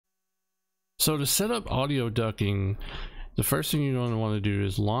So to set up audio ducking, the first thing you're going to want to do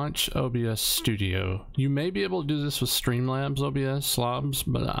is launch OBS Studio. You may be able to do this with Streamlabs OBS slobs,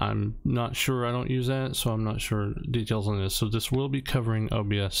 but I'm not sure. I don't use that, so I'm not sure details on this. So this will be covering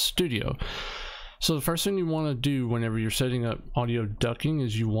OBS Studio. So the first thing you want to do whenever you're setting up audio ducking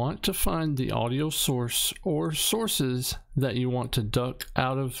is you want to find the audio source or sources that you want to duck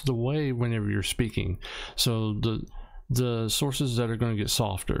out of the way whenever you're speaking. So the sources that are going to get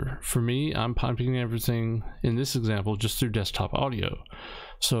softer. For me, I'm piping everything in this example just through desktop audio.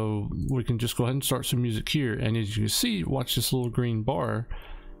 So we can just go ahead and start some music here, and as you can see, watch this little green bar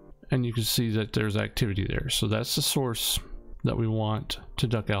and you can see that there's activity there. So that's the source that we want to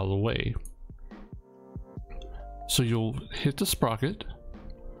duck out of the way. So you'll hit the sprocket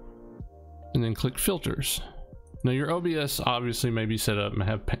and then click filters. Now your OBS obviously may be set up and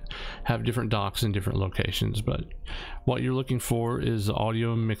have different docks in different locations, but what you're looking for is the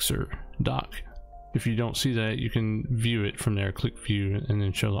audio mixer dock. If you don't see that, you can view it from there, click view, and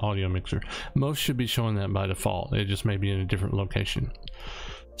then show the audio mixer. Most should be showing that by default. It just may be in a different location.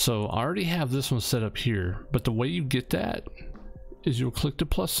 So I already have this one set up here, but the way you get that is you'll click the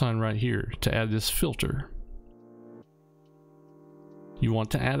plus sign right here to add this filter. You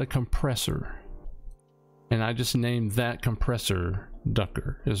want to add a compressor, and I just named that compressor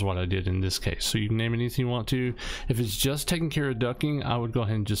ducker is what I did in this case. So you can name anything you want to. If it's just taking care of ducking, I would go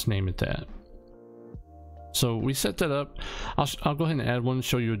ahead and just name it that. So we set that up. I'll go ahead and add one to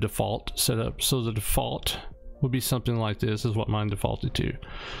show you a default setup. So the default would be something like this, is what mine defaulted to.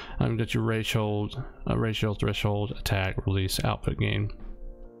 I've got your ratio, threshold, attack, release, output gain.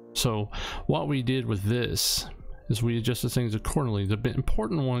 So what we did with this is we adjusted things accordingly. The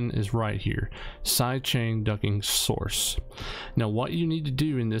important one is right here, sidechain ducking source. Now what you need to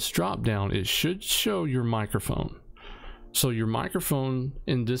do in this drop down, it should show your microphone. So your microphone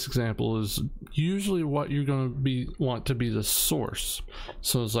in this example is usually what you're going to want to be the source.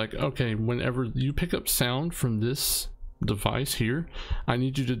 So it's like, okay, whenever you pick up sound from this device here, I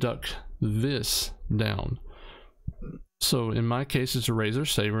need you to duck this down. So in my case, it's a Razer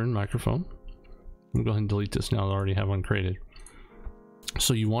Sabern microphone. I'm going to go ahead and delete this now. I already have one created.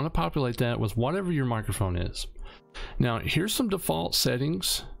 So you want to populate that with whatever your microphone is. Now here's some default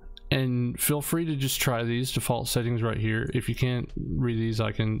settings, and feel free to just try these default settings right here. If you can't read these,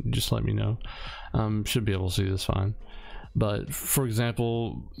 I can just let me know. Should be able to see this fine. But for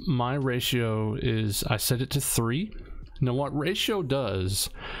example, my ratio is, I set it to 3. Now what ratio does,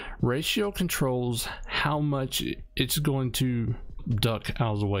 ratio controls how much it's going to duck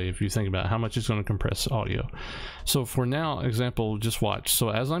out of the way. If you think about how much it's going to compress audio. So for now example, just watch. So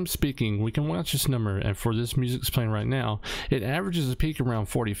as I'm speaking, we can watch this number, and for this music's playing right now, it averages a peak around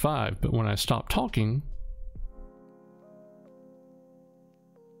 45, but when I stop talking,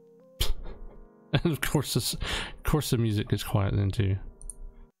 and of course the music gets quiet then too.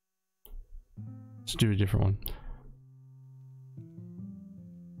 Let's do a different one.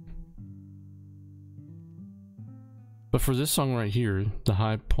 But for this song right here, the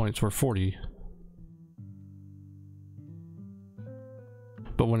high points were 40.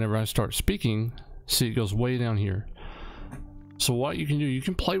 But whenever I start speaking, see, it goes way down here. So what you can do, you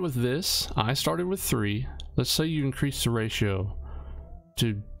can play with this. I started with 3. Let's say you increase the ratio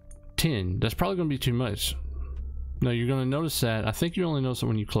to 10. That's probably going to be too much. Now you're going to notice that. I think you only notice it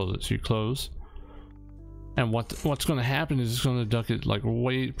when you close it. So you close. And what's going to happen is it's going to duck it like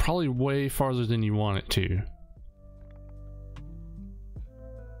probably way farther than you want it to.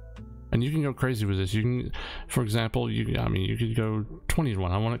 And you can go crazy with this. You can, for example, you could go 20 to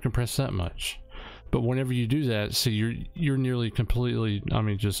 1. I want to compress that much. But whenever you do that, see, you're nearly completely,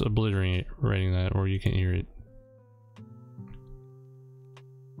 just obliterating that, or you can't hear it.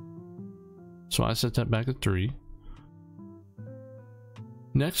 So I set that back at 3.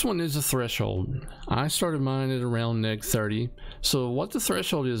 Next one is the threshold. I started mine at around -30. So what the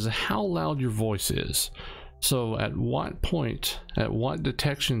threshold is how loud your voice is. So at what point, at what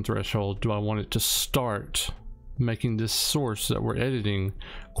detection threshold do I want it to start making this source that we're editing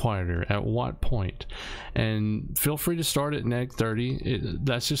quieter? At what point? And feel free to start at -30.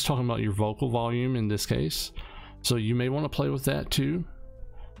 That's just talking about your vocal volume in this case. So you may want to play with that too.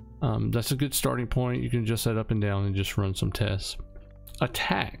 That's a good starting point. You can adjust that up and down and just run some tests.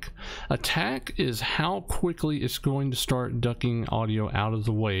 Attack is how quickly it's going to start ducking audio out of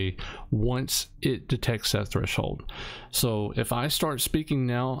the way once it detects that threshold. So if I start speaking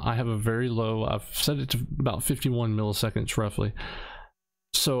now, I have a very low, I've set it to about 51 milliseconds roughly.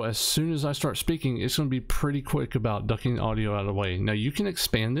 So as soon as I start speaking, it's going to be pretty quick about ducking audio out of the way. Now you can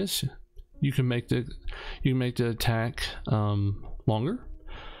expand this. You can make the attack longer.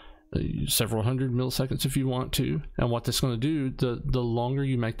 several hundred milliseconds if you want to. And what that's going to do, the longer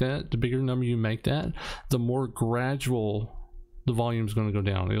you make that, the bigger number you make that, the more gradual the volume is going to go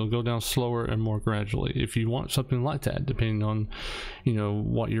down. It'll go down slower and more gradually if you want something like that, depending on, you know,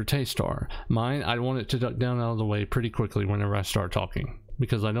 what your tastes are. Mine, I want it to duck down out of the way pretty quickly whenever I start talking,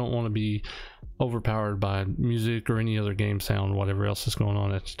 because I don't want to be overpowered by music or any other game sound, whatever else is going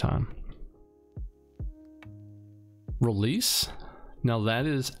on at the time. Release, now that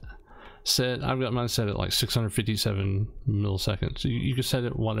is set, I've got mine set at like 657 milliseconds. You can set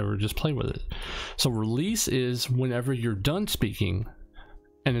it whatever, just play with it. So release is whenever you're done speaking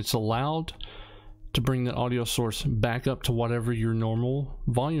and it's allowed to bring the audio source back up to whatever your normal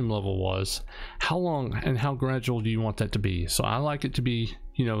volume level was. How long and how gradual do you want that to be? So I like it to be,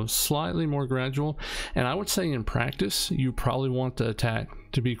 you know, slightly more gradual, and I would say in practice you probably want the attack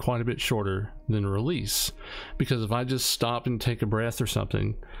to be quite a bit shorter than release, because if I just stop and take a breath or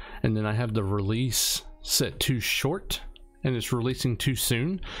something and then I have the release set too short and it's releasing too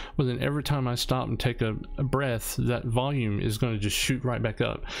soon, well then every time I stop and take a breath, that volume is going to just shoot right back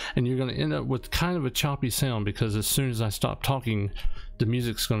up, and you're going to end up with kind of a choppy sound, because as soon as I stop talking, the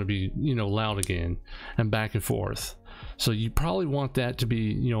music's going to be, you know, loud again and back and forth. So you probably want that to be,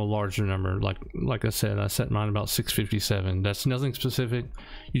 you know, a larger number. Like I said, I set mine about 657. That's nothing specific.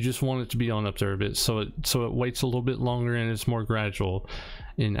 You just want it to be on up there a bit, so it waits a little bit longer and it's more gradual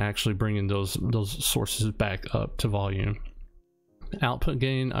in actually bringing those sources back up to volume. Output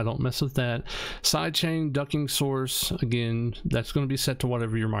gain, I don't mess with that. Sidechain ducking source, again, that's going to be set to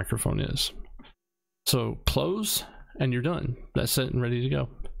whatever your microphone is. So close and you're done. That's set and ready to go.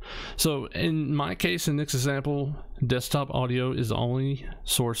 So in my case, in this example, desktop audio is the only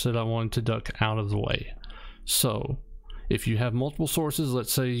source that I wanted to duck out of the way. So if you have multiple sources,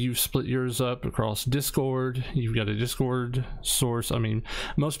 let's say you've split yours up across Discord, you've got a Discord source. I mean,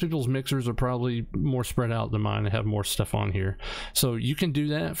 most people's mixers are probably more spread out than mine. I have more stuff on here. So you can do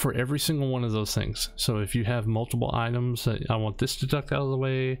that for every single one of those things. So if you have multiple items, I want this to duck out of the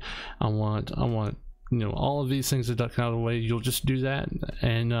way, I want you know, all of these things to duck out of the way, you'll just do that.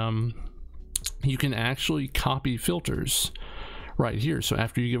 And you can actually copy filters right here. So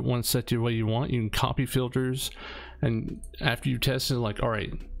after you get one set to the way you want, you can copy filters, and after you test it, like, all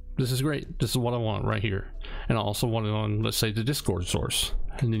right, this is great, this is what I want right here, and I also want it on, let's say, the Discord source,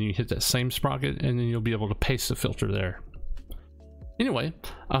 and then you hit that same sprocket and then you'll be able to paste the filter there. Anyway,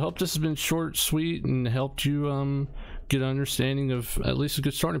 I hope this has been short, sweet, and helped you get an understanding of at least a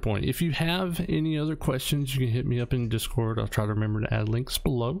good starting point. If you have any other questions, you can hit me up in Discord. I'll try to remember to add links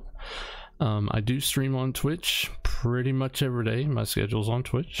below. I do stream on Twitch pretty much every day. My schedule's on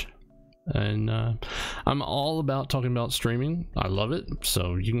Twitch, and I'm all about talking about streaming. I love it,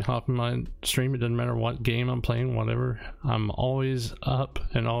 so you can hop in my stream. It doesn't matter what game I'm playing, whatever. I'm always up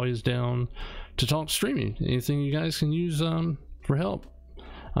and always down to talk streaming. Anything you guys can use for help,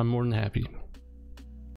 I'm more than happy.